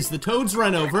what's this? The Toads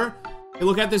run over. Hey,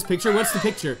 look at this picture. What's the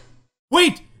picture?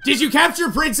 Wait! Did you capture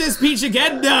Princess Peach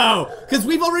again? No! Because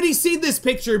we've already seen this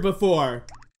picture before.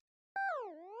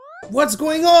 What's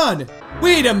going on?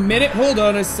 Wait a minute, hold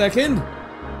on a second.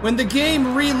 When the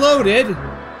game reloaded,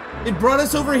 it brought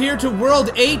us over here to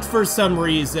World 8 for some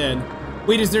reason.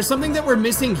 Wait, is there something that we're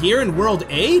missing here in World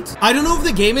 8? I don't know if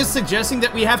the game is suggesting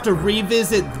that we have to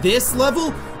revisit this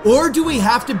level, or do we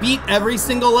have to beat every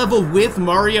single level with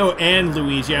Mario and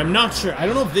Luigi? I'm not sure. I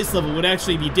don't know if this level would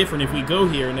actually be different if we go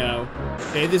here now.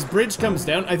 Okay, this bridge comes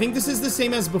down. I think this is the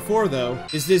same as before, though.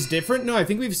 Is this different? No, I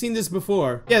think we've seen this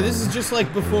before. Yeah, this is just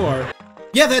like before.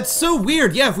 Yeah, that's so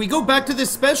weird. Yeah, if we go back to the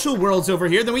special worlds over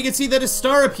here, then we can see that a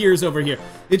star appears over here.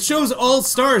 It shows all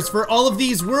stars for all of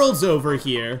these worlds over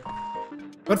here.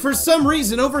 But for some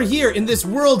reason over here in this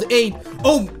World 8,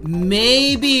 oh,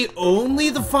 maybe only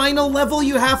the final level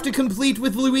you have to complete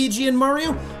with Luigi and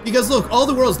Mario? Because look, all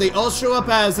the worlds, they all show up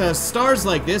as stars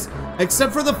like this,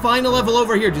 except for the final level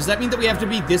over here. Does that mean that we have to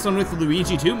beat this one with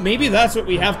Luigi too? Maybe that's what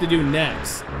we have to do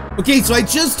next. Okay, so I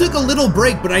just took a little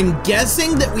break, but I'm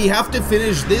guessing that we have to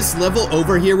finish this level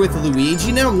over here with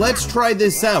Luigi now. Let's try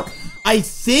this out. I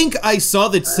think I saw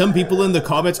that some people in the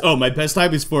comments, oh, my best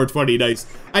time is 4:20, nice.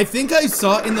 I think I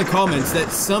saw in the comments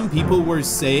that some people were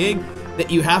saying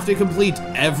that you have to complete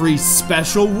every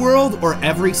special world or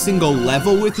every single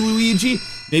level with Luigi.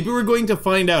 Maybe we're going to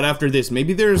find out after this.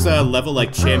 Maybe there's a level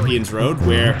like Champions Road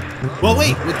where, well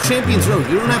wait, with Champions Road,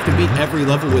 you don't have to beat every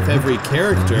level with every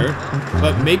character,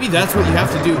 but maybe that's what you have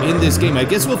to do in this game. I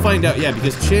guess we'll find out, yeah,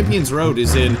 because Champions Road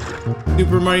is in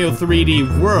Super Mario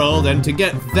 3D World, and to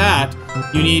get that,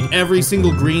 you need every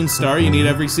single green star, you need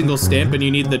every single stamp, and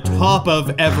you need the top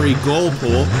of every goal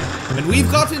pole. And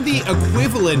we've gotten the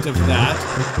equivalent of that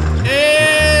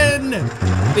in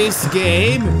this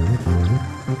game.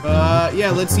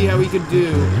 Yeah, let's see how we could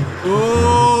do.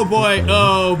 Oh boy,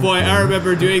 I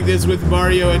remember doing this with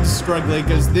Mario and struggling,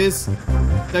 because this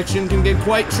section can get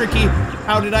quite tricky.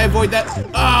 How did I avoid that?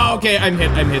 Oh, okay, I'm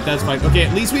hit, that's fine. Okay,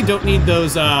 at least we don't need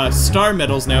those, star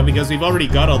medals now, because we've already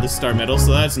got all the star medals,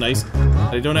 so that's nice.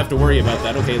 I don't have to worry about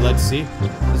that. Okay, let's see.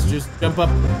 Let's just jump up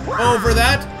over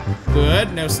that.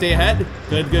 Good, now stay ahead.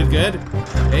 Good.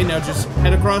 Okay, now just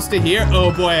head across to here.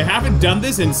 Oh boy, I haven't done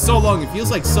this in so long. It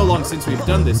feels like so long since we've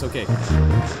done this. Okay,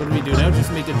 what do we do now?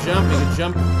 Just make a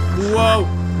jump. Whoa,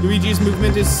 Luigi's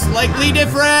movement is slightly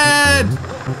different.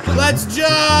 Let's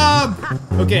jump.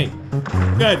 Okay,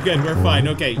 good, we're fine.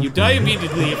 Okay, you die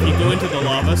immediately if you go into the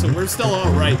lava, so we're still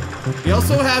all right. We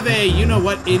also have a, you know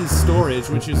what, in storage,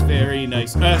 which is very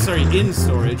nice. Sorry, in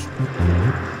storage.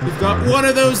 We've got one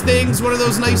of those things, one of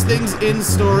those nice things in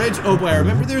storage. Oh boy, I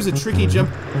remember there's a tricky jump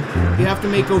you have to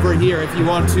make over here if you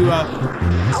want to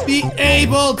be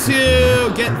able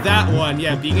to get that one.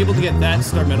 Yeah, being able to get that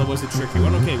star medal was a tricky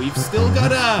one. Okay, we've still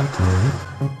got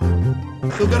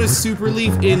a super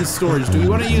leaf in storage. Do we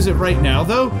want to use it right now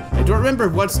though? I don't remember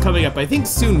what's coming up. I think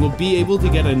soon we'll be able to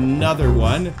get another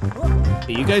one.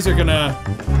 Okay, you guys are gonna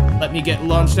let me get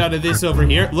launched out of this over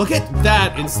here. Look at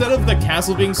that! Instead of the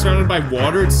castle being surrounded by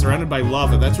water, it's surrounded by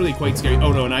lava. That's really quite scary.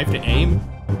 Oh no, and I have to aim?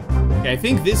 Okay, I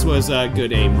think this was a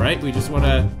good aim, right? We just want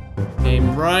to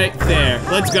aim right there.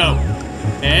 Let's go.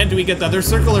 And do we get the other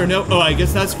circle or no? Oh, I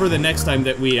guess that's for the next time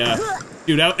that we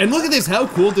shoot out. And look at this, how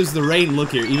cool does the rain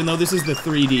look here? Even though this is the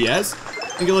 3DS,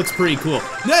 I think it looks pretty cool.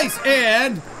 Nice,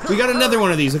 and we got another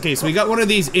one of these. Okay, so we got one of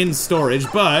these in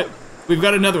storage, but we've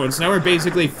got another one, so now we're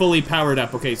basically fully powered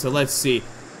up. Okay, so let's see.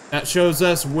 That shows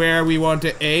us where we want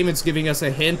to aim. It's giving us a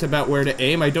hint about where to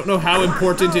aim. I don't know how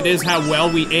important it is how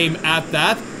well we aim at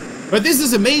that, but this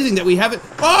is amazing that we have it.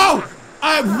 Oh!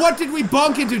 What did we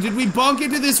bonk into? Did we bonk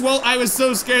into this wall? I was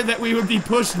so scared that we would be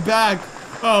pushed back.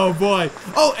 Oh boy.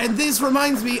 Oh, and this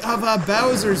reminds me of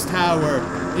Bowser's Tower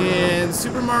in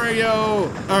in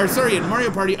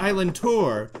Mario Party Island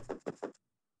Tour.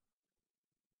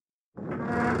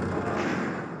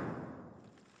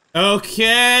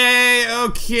 Okay,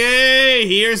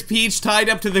 here's Peach tied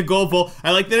up to the goal pole.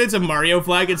 I like that it's a Mario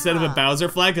flag instead of a Bowser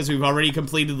flag because we've already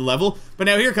completed the level. But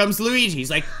now here comes Luigi. He's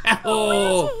like,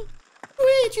 oh.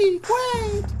 Luigi,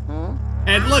 wait. Huh?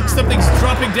 And look, something's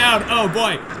dropping down. Oh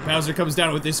boy, Bowser comes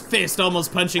down with his fist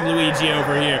almost punching Luigi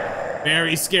over here.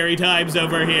 Very scary times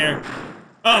over here.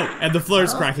 Oh, and the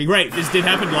floor's cracking. Right, this did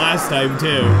happen last time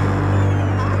too.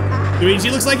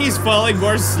 Luigi looks like he's falling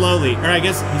more slowly. Or I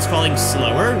guess he's falling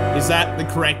slower? Is that the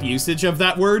correct usage of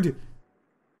that word?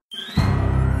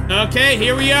 Okay,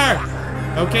 here we are.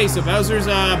 Okay, so Bowser's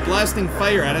blasting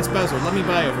fire at us. Bowser, let me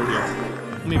by over here.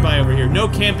 Let me by over here. No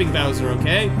camping, Bowser,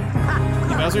 okay?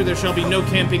 Bowser, there shall be no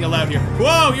camping allowed here.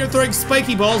 Whoa, you're throwing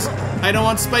spiky balls. I don't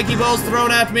want spiky balls thrown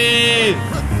at me.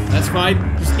 That's fine.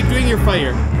 Just keep doing your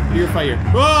fire. Do your fire.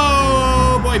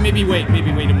 Whoa, boy, maybe wait a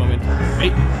moment.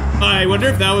 Wait. I wonder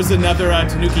if that was another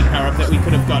Tanuki power-up that we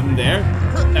could have gotten there.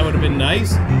 That would have been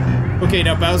nice. Okay,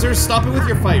 now Bowser, stop it with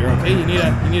your fire, okay? You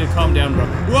need to calm down, bro.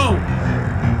 Whoa!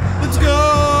 Let's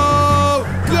go!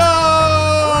 Go!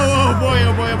 Oh boy,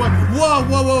 oh boy, oh boy. Whoa,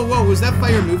 whoa, whoa, whoa. Was that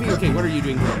fire moving? Okay, what are you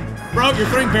doing, bro? Bro, you're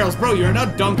throwing barrels. Bro, you're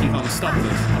not Donkey Kong. Stop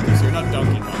this. Okay, so you're not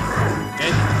Donkey Kong.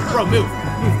 Okay? Bro, move.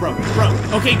 Move, bro. Bro.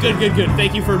 Okay, good.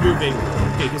 Thank you for moving.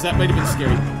 Okay, because that might have been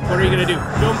scary. What are you gonna do?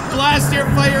 Don't blast your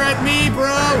fire at me,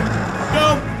 bro!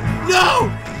 Don't! No!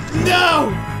 No!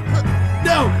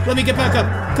 No! Let me get back up.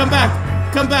 Come back.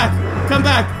 Come back. Come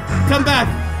back. Come back.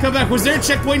 Come back. Was there a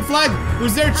checkpoint flag?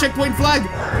 Was there a checkpoint flag?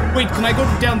 Wait, can I go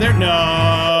down there?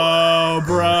 No,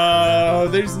 bro.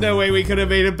 There's no way we could have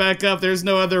made it back up. There's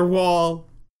no other wall.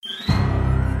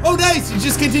 Oh, nice! You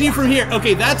just continue from here.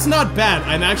 Okay, that's not bad.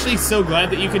 I'm actually so glad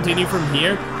that you continue from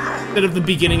here instead of the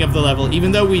beginning of the level.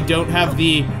 Even though we don't have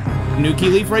the Nuki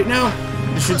leaf right now,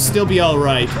 it should still be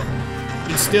alright. It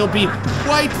should still be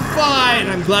quite fine.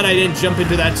 I'm glad I didn't jump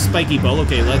into that spiky ball.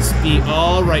 Okay, let's be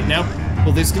alright now.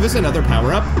 Will this give us another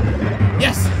power-up?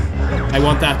 Yes! I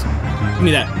want that. Give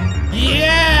me that.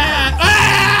 Yeah!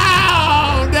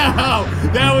 Oh, no!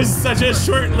 That was such a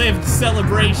short-lived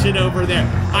celebration over there.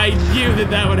 I knew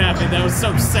that would happen. That was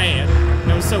so sad.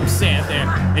 That was so sad there.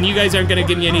 And you guys aren't gonna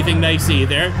give me anything nice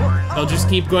either. I'll just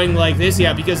keep going like this.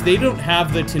 Yeah, because they don't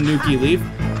have the Tanuki leaf.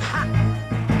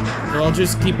 So I'll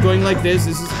just keep going like this.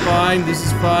 This is fine. This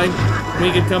is fine. We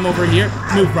can come over here.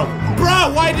 Move, bro.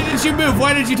 Bro, why didn't you move?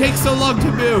 Why did you take so long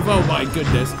to move? Oh my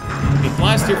goodness. Okay,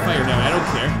 blast your fire now. I don't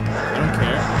care. I don't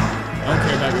care. I don't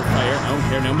care about your fire. I don't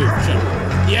care. Now move. Shut up.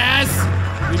 Yes!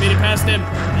 We made it past him.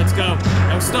 Let's go.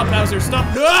 Now stop, Bowser. Stop.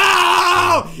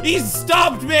 No! He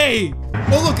stopped me!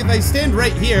 Oh, look, if I stand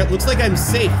right here, it looks like I'm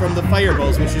safe from the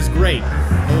fireballs, which is great.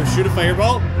 Oh, shoot a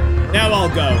fireball. Now I'll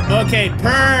go. Okay,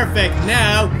 perfect.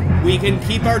 Now we can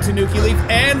keep our Tanuki leaf,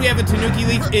 and we have a Tanuki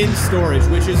leaf in storage,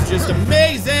 which is just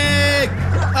amazing!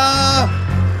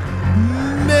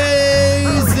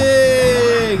 Amazing!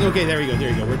 Okay, there we go, there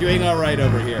you go. We're doing all right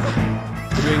over here.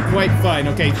 We're doing quite fine.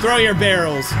 Okay, throw your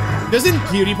barrels. Doesn't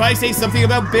PewDiePie say something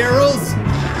about barrels?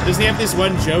 Does he have this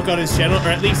one joke on his channel, or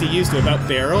at least he used to, about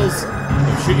barrels?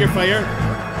 Oh, shoot your fire.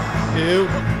 2.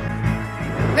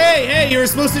 Hey, you were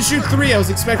supposed to shoot 3. I was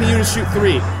expecting you to shoot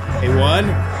 3. Okay, 1,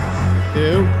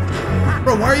 2.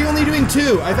 Bro, why are you only doing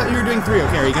 2? I thought you were doing 3.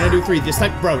 Okay, are you gonna do 3 this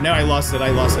time? Bro, now I lost it.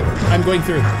 I'm going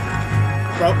through.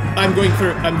 Bro, I'm going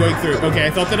through. Okay,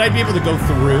 I thought that I'd be able to go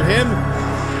through him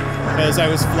because I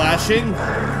was flashing.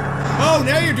 Oh,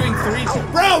 now you're doing 3.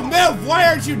 Bro, move! Why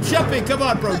aren't you jumping? Come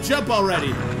on, bro, jump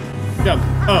already. Jump.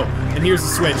 Oh, and here's the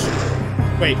switch.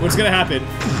 Wait, what's gonna happen?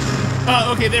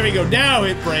 Oh, okay, there we go. Now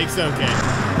it breaks, okay.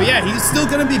 But yeah, he's still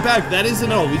gonna be back. That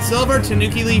isn't all. We still have our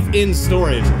Tanuki leaf in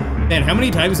storage. Man, how many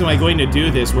times am I going to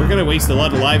do this? We're gonna waste a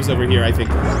lot of lives over here, I think.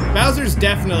 Bowser's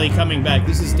definitely coming back.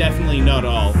 This is definitely not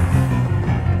all.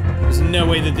 There's no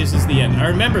way that this is the end. I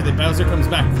remember that Bowser comes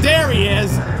back. There he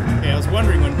is! Okay, I was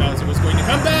wondering when Bowser was going to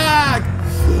come back!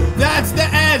 That's the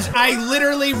edge! I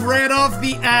literally ran off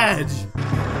the edge!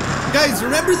 Guys,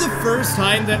 remember the first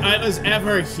time that I was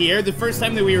ever here? The first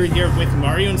time that we were here with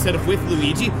Mario instead of with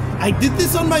Luigi? I did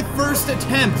this on my first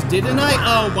attempt, didn't I?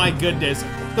 Oh my goodness.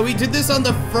 So we did this on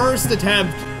the first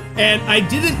attempt, and I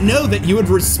didn't know that you would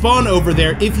respawn over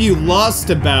there if you lost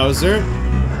to Bowser.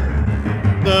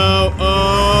 So,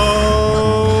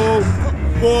 oh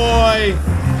boy.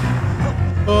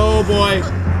 Oh boy.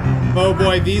 Oh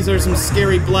boy, these are some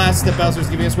scary blasts that Bowser's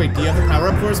giving us. Wait, do you have a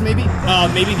power-up for us, maybe?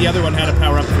 Maybe the other one had a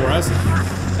power-up for us.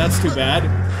 That's too bad.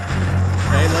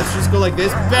 Okay, let's just go like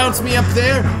this. Bounce me up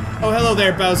there. Oh, hello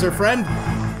there, Bowser friend.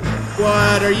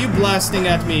 What are you blasting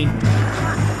at me?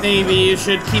 Maybe you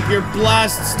should keep your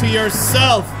blasts to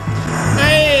yourself.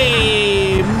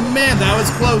 Hey, man, that was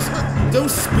close. So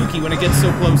spooky when it gets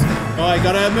so close. Oh, I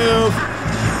gotta move.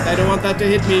 I don't want that to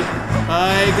hit me.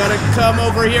 I gotta come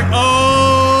over here.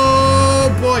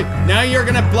 Oh, boy. Now you're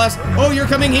gonna blast. Oh, you're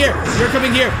coming here. You're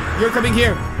coming here. You're coming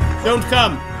here. Don't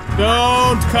come.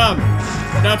 Don't come.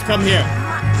 Not come here.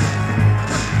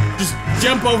 Just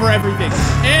jump over everything.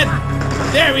 And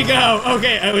there we go.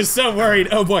 Okay, I was so worried.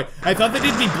 Oh boy, I thought that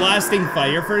he'd be blasting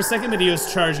fire for a second, but he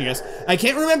was charging us. I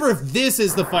can't remember if this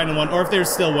is the final one or if there's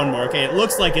still one more. Okay, it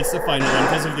looks like it's the final one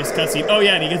because of this cutscene. Oh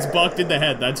yeah, and he gets bonked in the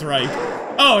head. That's right.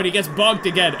 Oh, and he gets bonked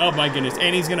again. Oh my goodness,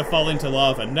 and he's gonna fall into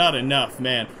lava. Not enough,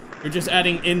 man. You're just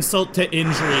adding insult to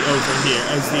injury over here,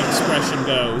 as the expression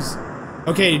goes.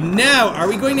 Okay, now, are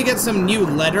we going to get some new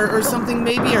letter or something,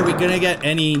 maybe? Are we gonna get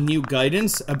any new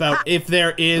guidance about if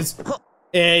there is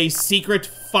a secret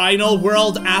final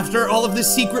world after all of the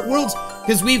secret worlds?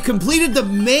 Because we've completed the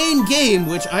main game,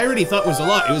 which I already thought was a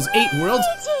lot. It was 8 worlds,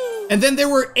 and then there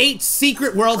were 8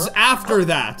 secret worlds after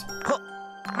that.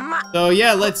 So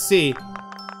yeah, let's see.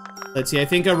 Let's see, I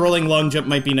think a rolling long jump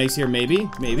might be nice here, maybe?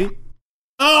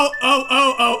 Oh,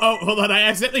 hold on, I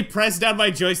accidentally pressed down my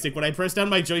joystick. When I press down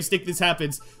my joystick, this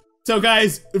happens. So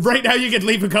guys, right now you can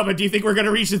leave a comment. Do you think we're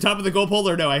gonna reach the top of the goal pole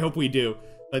or no? I hope we do.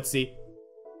 Let's see.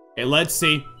 Okay, let's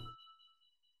see.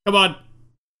 Come on.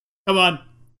 Come on.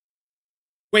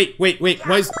 Wait, why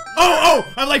is... Oh!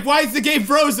 I'm like, why is the game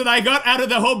frozen? I got out of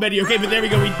the home menu. Okay, but there we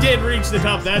go. We did reach the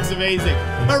top. That's amazing.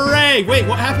 Hooray! Wait,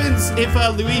 what happens if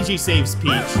Luigi saves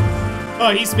Peach? Oh,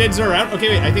 he spins her around? Okay,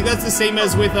 wait, I think that's the same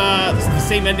as with, the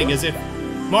same ending as if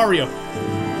Mario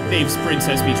saves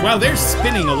Princess Peach. Wow, they're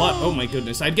spinning a lot. Oh my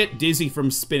goodness, I'd get dizzy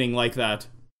from spinning like that.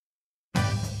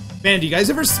 Man, do you guys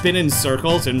ever spin in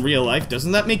circles in real life?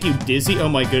 Doesn't that make you dizzy? Oh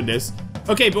my goodness.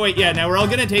 Okay, boy, yeah, now we're all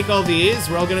gonna take all these.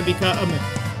 We're all gonna become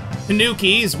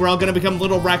Tanukis. We're all gonna become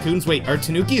little raccoons. Wait, are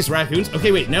Tanukis raccoons?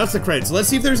 Okay, wait, now it's the credits. Let's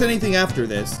see if there's anything after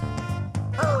this.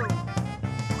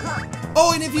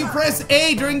 Oh, and if you press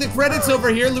A during the credits over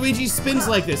here, Luigi spins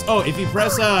like this. Oh, if you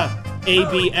press A,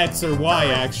 B, X, or Y,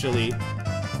 actually.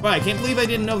 Wow, I can't believe I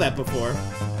didn't know that before.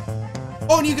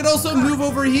 Oh, and you can also move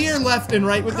over here left and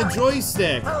right with the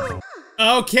joystick.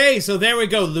 Okay, so there we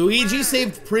go. Luigi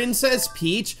saved Princess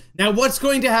Peach. Now what's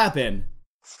going to happen?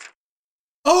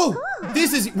 Oh,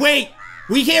 this is... Wait,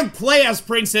 we can't play as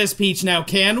Princess Peach now,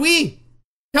 can we?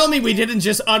 Tell me we didn't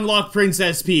just unlock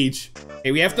Princess Peach.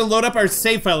 Okay, we have to load up our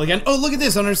save file again. Oh, look at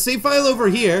this. On our save file over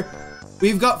here,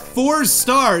 we've got 4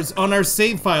 stars on our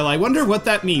save file. I wonder what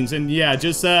that means. And yeah,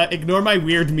 just ignore my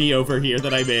weird me over here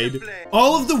that I made.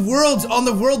 All of the worlds on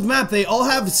the world map, they all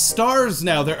have stars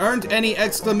now. There aren't any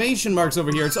exclamation marks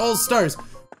over here. It's all stars.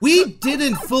 We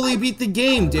didn't fully beat the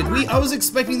game, did we? I was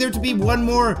expecting there to be one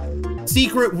more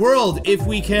secret world if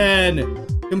we can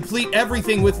complete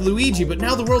everything with Luigi, but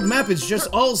now the world map is just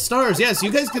all stars. Yes, you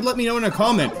guys could let me know in a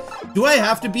comment. Do I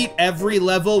have to beat every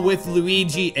level with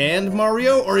Luigi and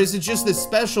Mario, or is it just the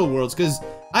special worlds? Because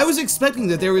I was expecting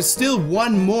that there was still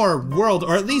one more world,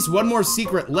 or at least one more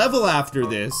secret level after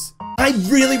this. I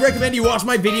really recommend you watch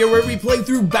my video where we play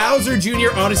through Bowser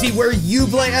Jr. Odyssey, where you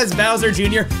play as Bowser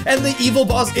Jr. and the evil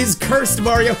boss is Cursed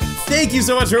Mario. Thank you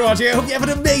so much for watching. I hope you have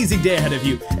an amazing day ahead of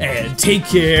you, and take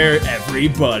care,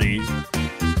 everybody.